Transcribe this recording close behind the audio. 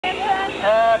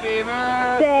Happy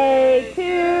birthday to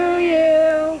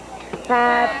you.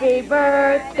 Happy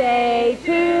birthday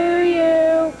to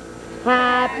you.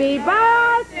 Happy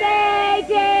birthday,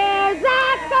 dear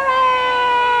Zachary.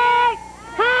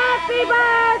 Happy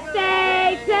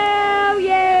birthday to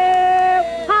you.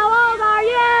 How old are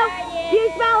you?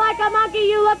 You smell like a monkey.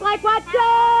 You look like what, too?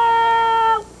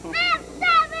 I'm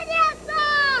 7 years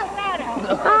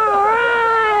old. All right.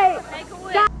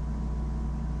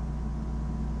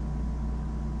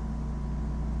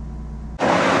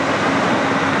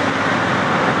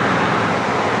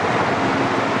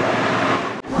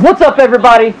 What's up,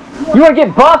 everybody? You want to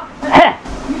get buff?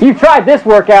 You've tried this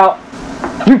workout.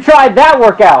 You've tried that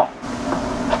workout.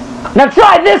 Now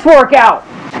try this workout.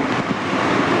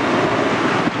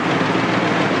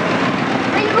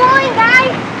 Are you going,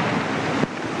 guys?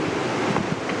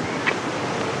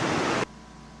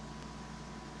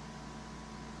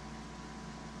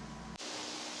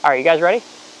 All right, you guys ready?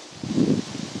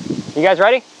 You guys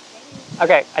ready?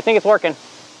 Okay, I think it's working.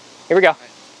 Here we go.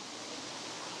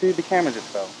 Dude, the camera just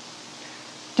fell.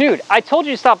 Dude, I told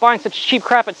you to stop buying such cheap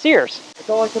crap at Sears. That's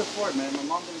all I could afford, man. My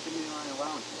mom didn't give me any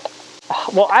allowance.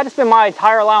 Well, I had to spend my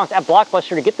entire allowance at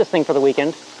Blockbuster to get this thing for the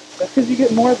weekend. That's because you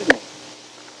get more than me.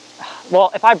 Well,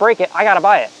 if I break it, I gotta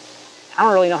buy it. I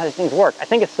don't really know how these things work. I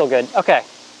think it's still good. Okay,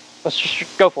 let's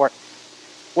just go for it.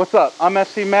 What's up? I'm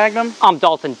FC Magnum. I'm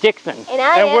Dalton Dixon.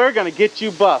 And we're gonna get you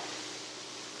buff.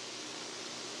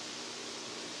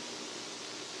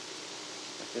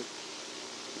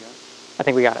 I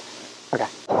think we got it. Okay.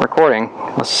 Recording.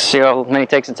 Let's see how many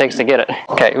takes it takes to get it.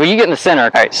 Okay, well, you get in the center.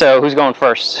 All right, so who's going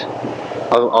first?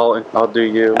 I'll do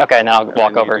you. Okay, now I'll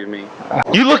walk over. You do me.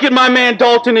 You look at my man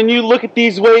Dalton and you look at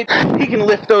these weights. He can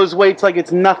lift those weights like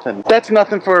it's nothing. That's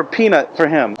nothing for a peanut for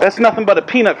him. That's nothing but a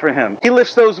peanut for him. He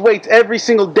lifts those weights every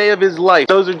single day of his life.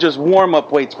 Those are just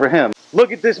warm-up weights for him.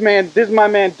 Look at this man. This is my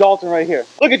man Dalton right here.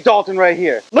 Look at Dalton right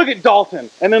here. Look at Dalton.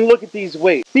 And then look at these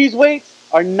weights. These weights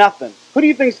are nothing. Who do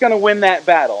you think's gonna win that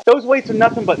battle? Those weights are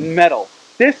nothing but metal.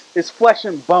 This is flesh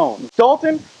and bone.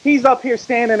 Dalton, he's up here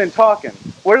standing and talking.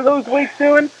 What are those weights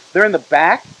doing? They're in the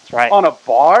back. That's right. On a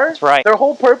bar. That's right. Their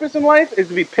whole purpose in life is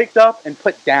to be picked up and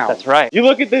put down. That's right. You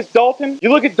look at this Dalton, you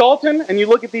look at Dalton, and you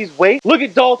look at these weights. Look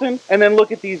at Dalton, and then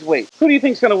look at these weights. Who do you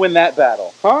think's gonna win that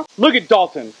battle? Huh? Look at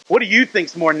Dalton. What do you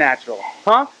think's more natural?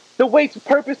 Huh? The weight's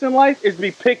purpose in life is to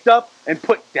be picked up and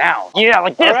put down. Yeah,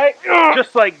 like this. All right?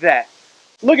 Just like that.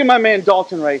 Look at my man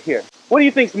Dalton right here. What do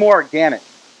you think's more organic?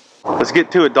 Let's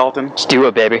get to it, Dalton. Let's do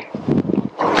it, baby.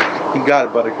 You got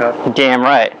it, Buttercup. Damn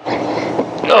right.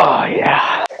 Oh,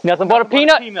 yeah. Nothing but a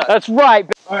peanut. That's right.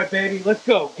 All right, baby, let's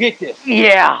go. Get this.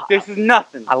 Yeah. This is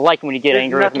nothing. I like when you get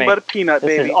angry with me. Nothing but a peanut,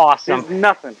 baby. This is awesome. This is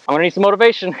nothing. I'm gonna need some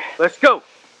motivation. Let's go.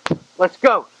 Let's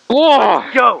go. Whoa.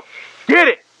 Let's go. Get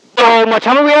it. Oh, much.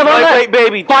 How many we have on that? Lightweight,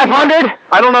 baby. 500?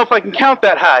 I don't know if I can count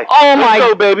that high. Oh, my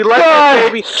Let's go, baby. Lightweight,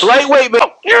 God. baby. Lightweight, baby.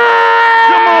 Yeah.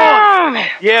 Come on.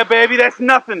 Yeah, baby. That's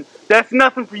nothing. That's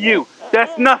nothing for you.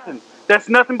 That's nothing. That's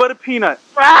nothing but a peanut.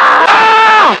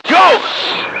 Ah! Go.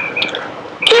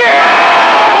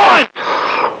 Yeah.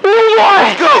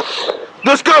 Let's go.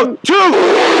 Let's go. 2. Come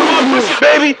on, push it,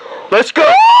 baby. Let's go.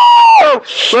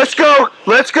 Let's go.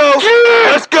 Let's go.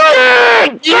 Let's go.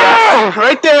 Yes.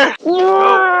 Right there.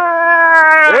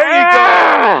 There you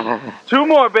go. 2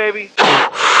 more, baby. 2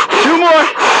 more.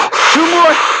 2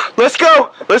 more. Let's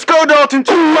go. Let's go, Dalton.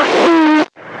 2 more.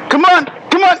 Come on.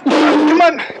 Come on. Come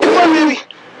on. Come on, baby.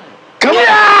 Come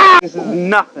on. This is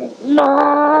nothing.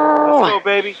 No. Let's go,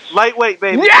 baby. Lightweight,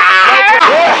 baby.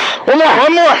 Yeah. Lightweight. One more.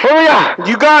 One more. Here we go.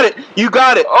 You got it. You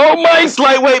got it. Oh my. It's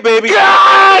lightweight, baby.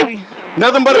 God.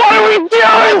 Nothing but a What peanut. are we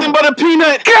doing? Nothing but a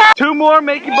peanut. God. 2 more,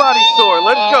 make your body sore.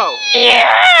 Let's go.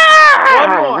 Yeah.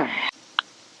 1 more.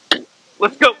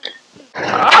 Let's go.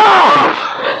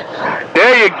 Oh.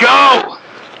 There you go.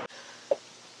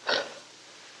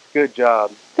 Good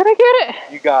job. Did I get it?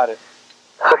 You got it.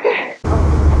 Okay.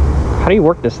 How do you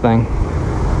work this thing?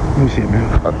 Let me see it,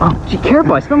 man. Oh, gee,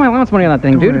 careful. I spent my allowance money on that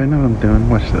thing, dude. I know what I'm doing.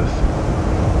 Watch this.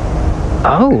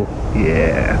 Oh.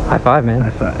 Yeah. High five, man.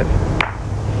 High five.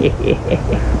 Yeah.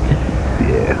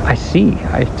 I see.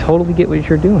 I totally get what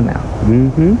you're doing now.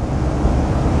 Mm-hmm.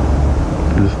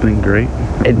 Is this thing great?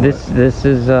 This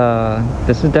is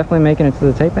definitely making it to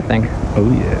the tape, I think.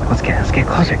 Oh yeah. Let's get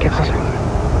closer. Get closer.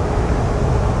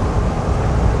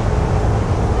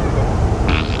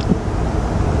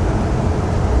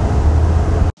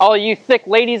 All you thick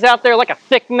ladies out there like a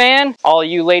thick man. All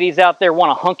you ladies out there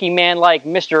want a hunky man like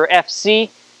Mr.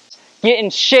 FC. Get in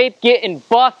shape, get in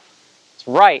buff. That's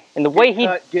right. And the way he...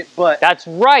 Get butt. That's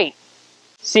right.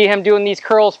 See him doing these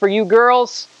curls for you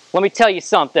girls? Let me tell you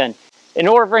something. In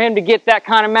order for him to get that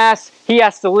kind of mass, he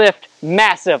has to lift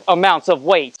massive amounts of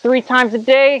weights. 3 times a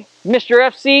day, Mr.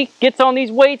 FC gets on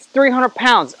these weights, 300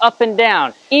 pounds up and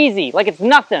down. Easy, like it's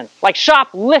nothing, like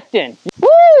shoplifting. Woo,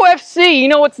 FC, you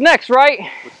know what's next, right?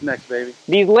 What's next, baby?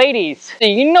 These ladies.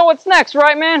 You know what's next,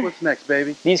 right, man? What's next,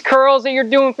 baby? These curls that you're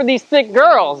doing for these thick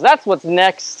girls, that's what's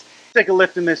next. Take a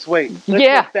lift in this weight. Let's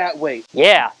lift that weight.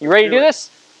 Yeah, you ready to do this?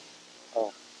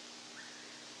 Oh.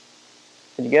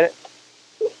 Did you get it?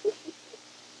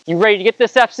 You ready to get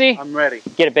this, FC? I'm ready.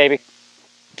 Get it, baby.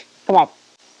 Come on.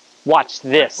 Watch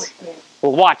this.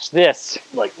 Well, watch this.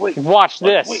 Watch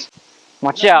this.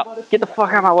 Watch out. Get the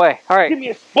fuck out of my way. All right. Give me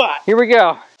a spot. Here we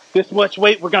go. This much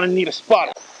weight, we're gonna need a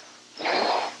spotter.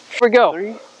 Here we go.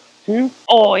 3, 2.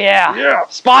 Oh, yeah. Yeah.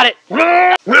 Spot it.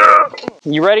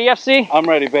 You ready, FC? I'm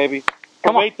ready, baby.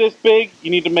 Come on. Weight this big,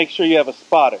 you need to make sure you have a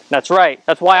spotter. That's right.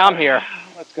 That's why I'm here.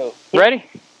 Let's go. Ready?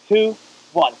 2,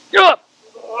 1. Up.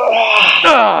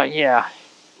 Oh, yeah.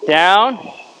 Down.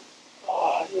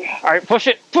 Oh, yeah. All right, push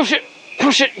it, push it,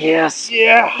 push it. Yes.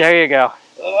 Yeah. There you go.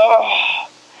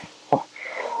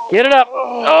 Get it up.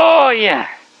 Oh, yeah.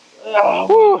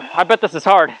 Whew. I bet this is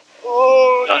hard.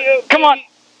 Oh, yeah. Come on.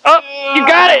 Up. You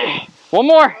got it. One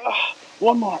more.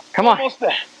 One more. Come on. Almost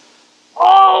there.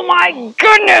 Oh, my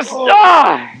goodness.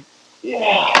 Oh.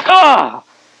 Yeah. Oh.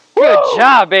 Good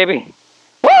job, baby.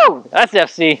 Woo. That's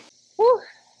FC. Woo.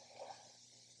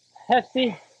 FC.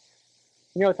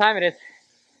 You know what time it is?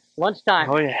 Lunchtime.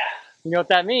 Oh, yeah. You know what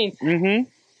that means? Mm-hmm.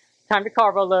 Time to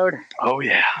carbo load. Oh,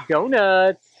 yeah. Go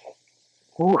nuts.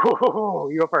 Ooh,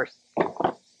 you go first.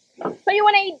 So you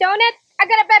want to eat donuts? I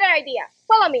got a better idea.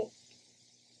 Follow me.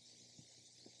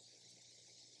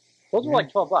 Those were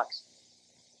like $12.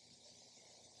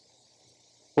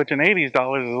 Which in 80s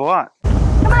dollars is a lot.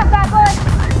 Come on, fat boy.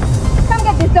 Come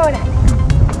get this donut.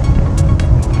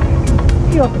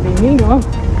 You don't have to be mean to him.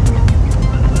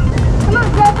 Come on,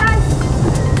 girlfriend.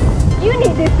 You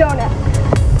need this donut.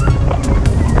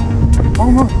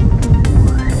 Almost.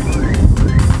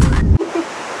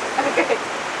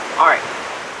 All right.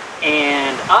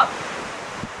 And up.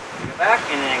 Go back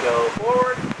and then go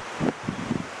forward.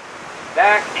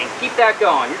 Back and keep that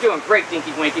going. You're doing great,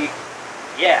 Dinky Winky.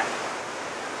 Yeah.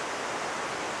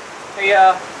 Hey,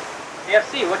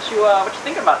 AFC, what you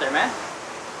thinking about there, man?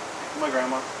 My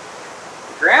grandma.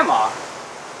 Grandma?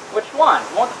 Which one?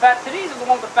 The one with the fat titties or the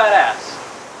one with the fat ass?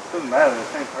 Doesn't matter, the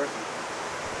same person.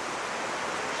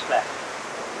 Respect.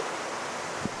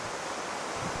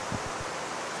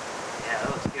 Yeah, that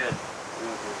looks good.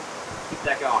 Keep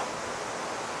that going.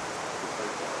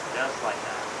 Just like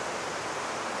that.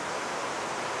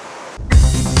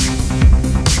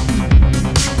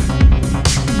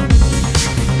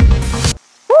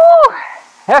 Woo!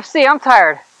 FC, I'm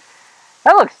tired.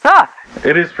 That looks tough.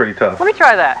 It is pretty tough. Let me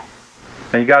try that.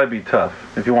 And you gotta be tough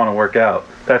if you want to work out.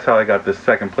 That's how I got this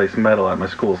second place medal at my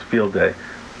school's field day.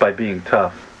 By being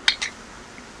tough.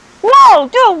 Whoa,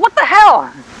 dude, what the hell?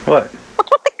 What?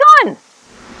 What's with the gun?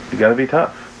 You gotta be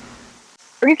tough.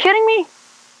 Are you kidding me?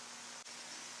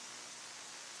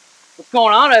 What's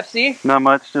going on, FC? Not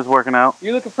much, just working out.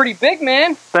 You're looking pretty big,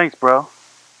 man. Thanks, bro.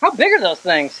 How big are those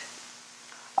things?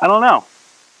 I don't know.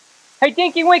 Hey,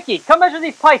 Dinky Winky, come measure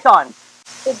these pythons.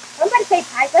 Did somebody say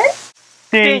python?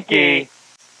 Dinky.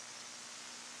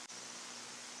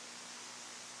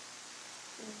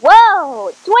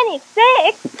 Whoa,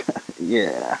 26?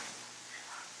 Yeah.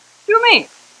 Do me.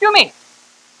 Do me.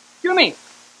 Do me.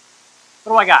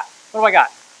 What do I got? What do I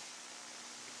got?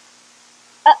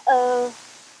 Uh-oh.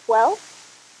 12?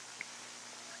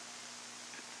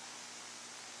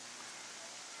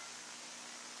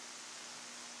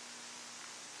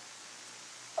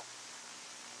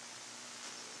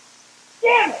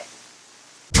 Damn it!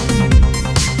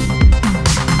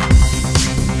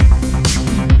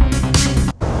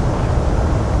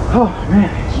 Oh, man,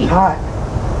 it's hot.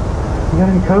 You got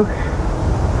any Coke?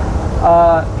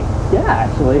 Yeah,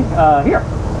 actually. Here.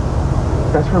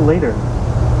 That's for later.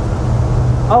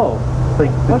 Oh,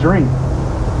 Like the drink.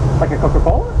 like a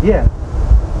Coca-Cola? Yeah.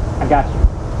 I got you.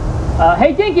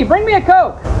 Hey, Dinky, bring me a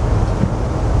Coke.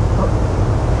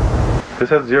 This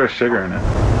has 0 sugar in it.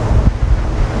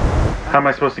 How am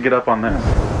I supposed to get up on this?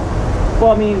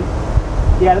 Well, I mean,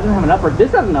 yeah, it doesn't have an upper.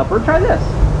 This has an upper. Try this.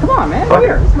 Come on, man. What?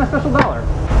 Here, this is my special dollar.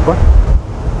 What?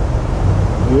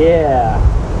 Yeah.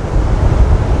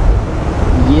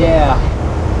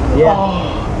 Yeah.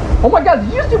 Yeah. Oh my God, did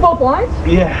you just do both lines?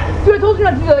 Yeah. Dude, I told you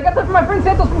not to do that. I got that from my friend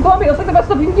Santos from Colombia. That's like the best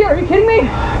stuff you can get. Are you kidding me?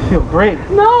 I feel great.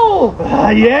 No!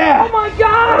 Yeah. Oh my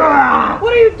God!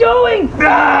 What are you doing?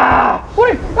 What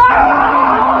are you...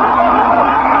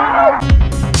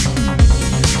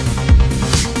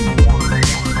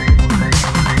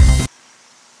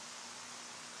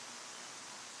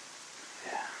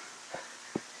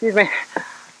 Excuse me.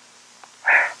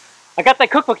 I got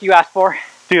that cookbook you asked for.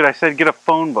 Dude, I said get a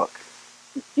phone book.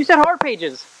 You said hard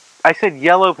pages. I said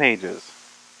yellow pages.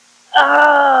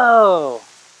 Oh.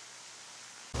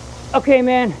 Okay,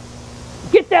 man.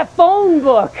 Get that phone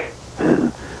book.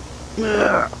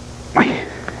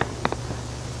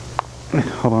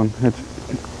 Hold on.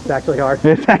 It's actually hard.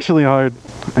 It's actually hard.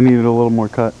 I needed a little more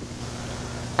cut.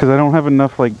 Because I don't have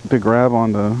enough, like, to grab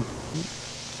onto.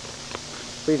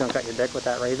 Please don't cut your dick with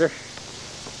that razor.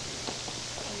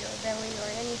 Your belly or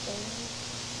anything.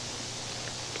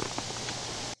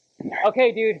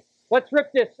 Okay, dude. Let's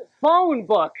rip this phone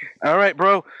book. All right,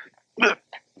 bro.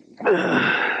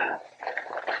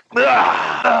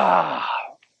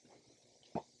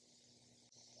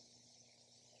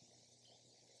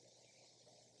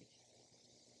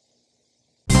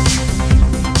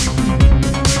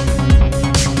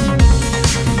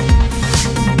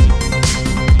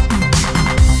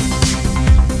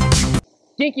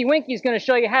 Dinky Winky's going to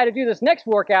show you how to do this next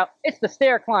workout. It's the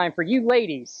stair climb for you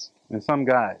ladies. And some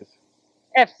guys.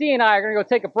 FC and I are going to go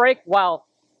take a break while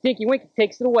Dinky Winky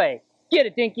takes it away. Get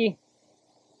it, Dinky.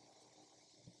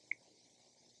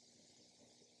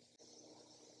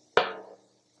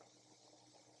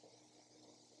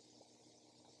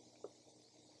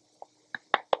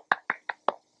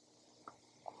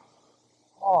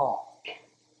 Oh.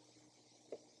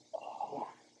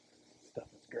 Stuff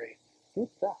is great. Good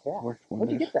stuff, yeah. Works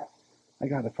Where'd you get that? I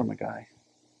got it from a guy.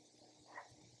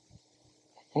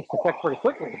 Takes effect pretty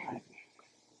quickly.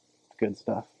 It's good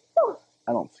stuff.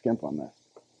 I don't skimp on this.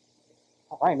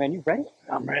 All right, man, you ready?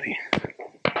 I'm ready.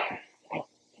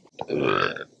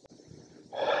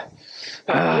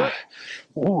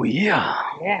 Oh, yeah.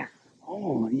 Yeah.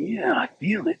 Oh, yeah, I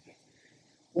feel it.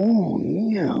 Oh,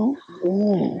 yeah.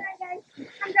 Oh,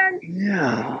 I'm done.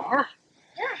 yeah.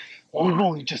 We've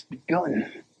only just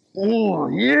begun. Oh,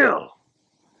 yeah.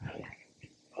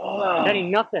 That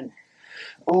ain't nothing.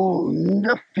 Oh,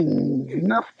 nothing,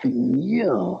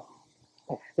 yeah.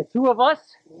 The two of us?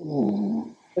 Oh,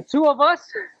 The two of us?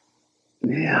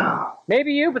 yeah.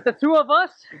 Maybe you, but the two of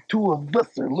us? Two of us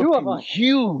are Two of looking us.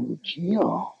 huge,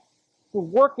 yeah. We're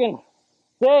working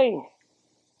day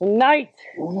and night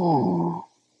Oh,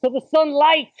 till the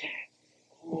sunlight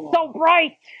is so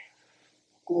bright.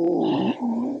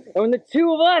 oh, And when the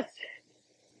two of us,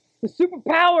 the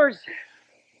superpowers,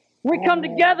 we come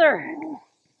together,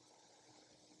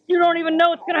 you don't even know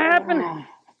what's gonna happen.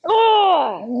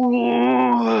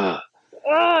 Oh!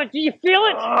 Oh, do you feel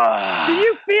it? Do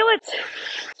you feel it?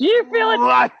 Do you feel it?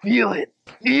 I feel it.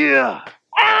 Yeah.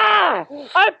 Ah!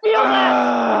 I feel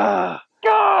that!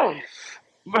 God!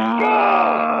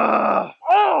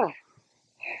 Oh!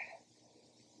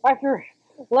 After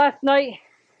last night,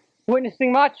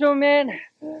 witnessing Macho Man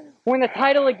win the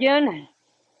title again,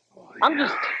 I'm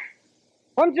just,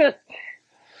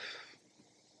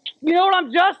 you know what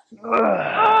I'm just?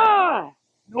 Ah!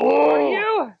 Are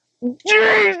you?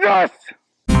 Jesus!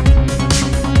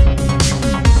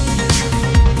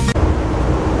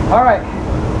 All right,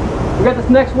 we got this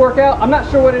next workout. I'm not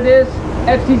sure what it is.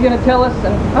 FC's gonna tell us,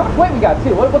 and how much weight we got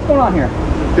too. What's going on here?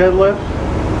 Deadlift.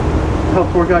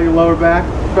 Helps work out your lower back.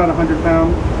 About 100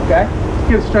 pounds. Okay. Let's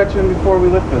get a stretch in before we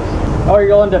lift this. Oh, you're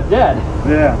gonna end up dead.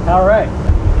 Yeah. All right.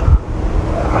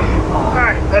 All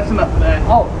right, that's enough of that.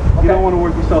 Oh, okay. You don't want to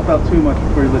work yourself out too much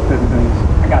before you lift heavy things.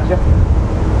 I got you.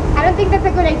 I don't think that's a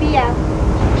good idea.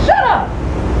 Shut up!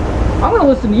 I'm gonna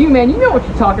listen to you, man. You know what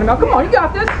you're talking about. Come on, you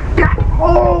got this.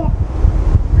 Oh!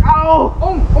 Ow!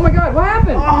 Oh my God, what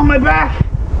happened? Oh, my back!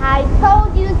 I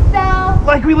told you so.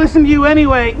 Like we listened to you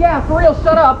anyway. Yeah, for real,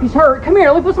 shut up. He's hurt. Come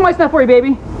here, let me put some ice down for you,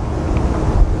 baby.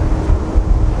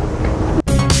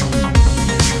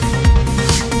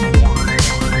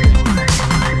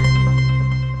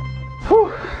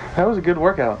 Whew, that was a good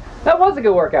workout. That was a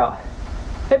good workout.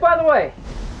 Hey, by the way,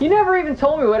 you never even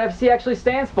told me what FC actually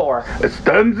stands for. It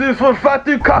stands for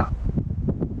Fatu Cock.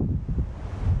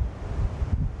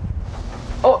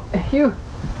 Oh, you...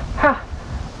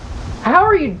 How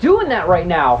are you doing that right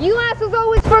now? You assholes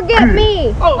always forget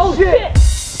me. Oh shit!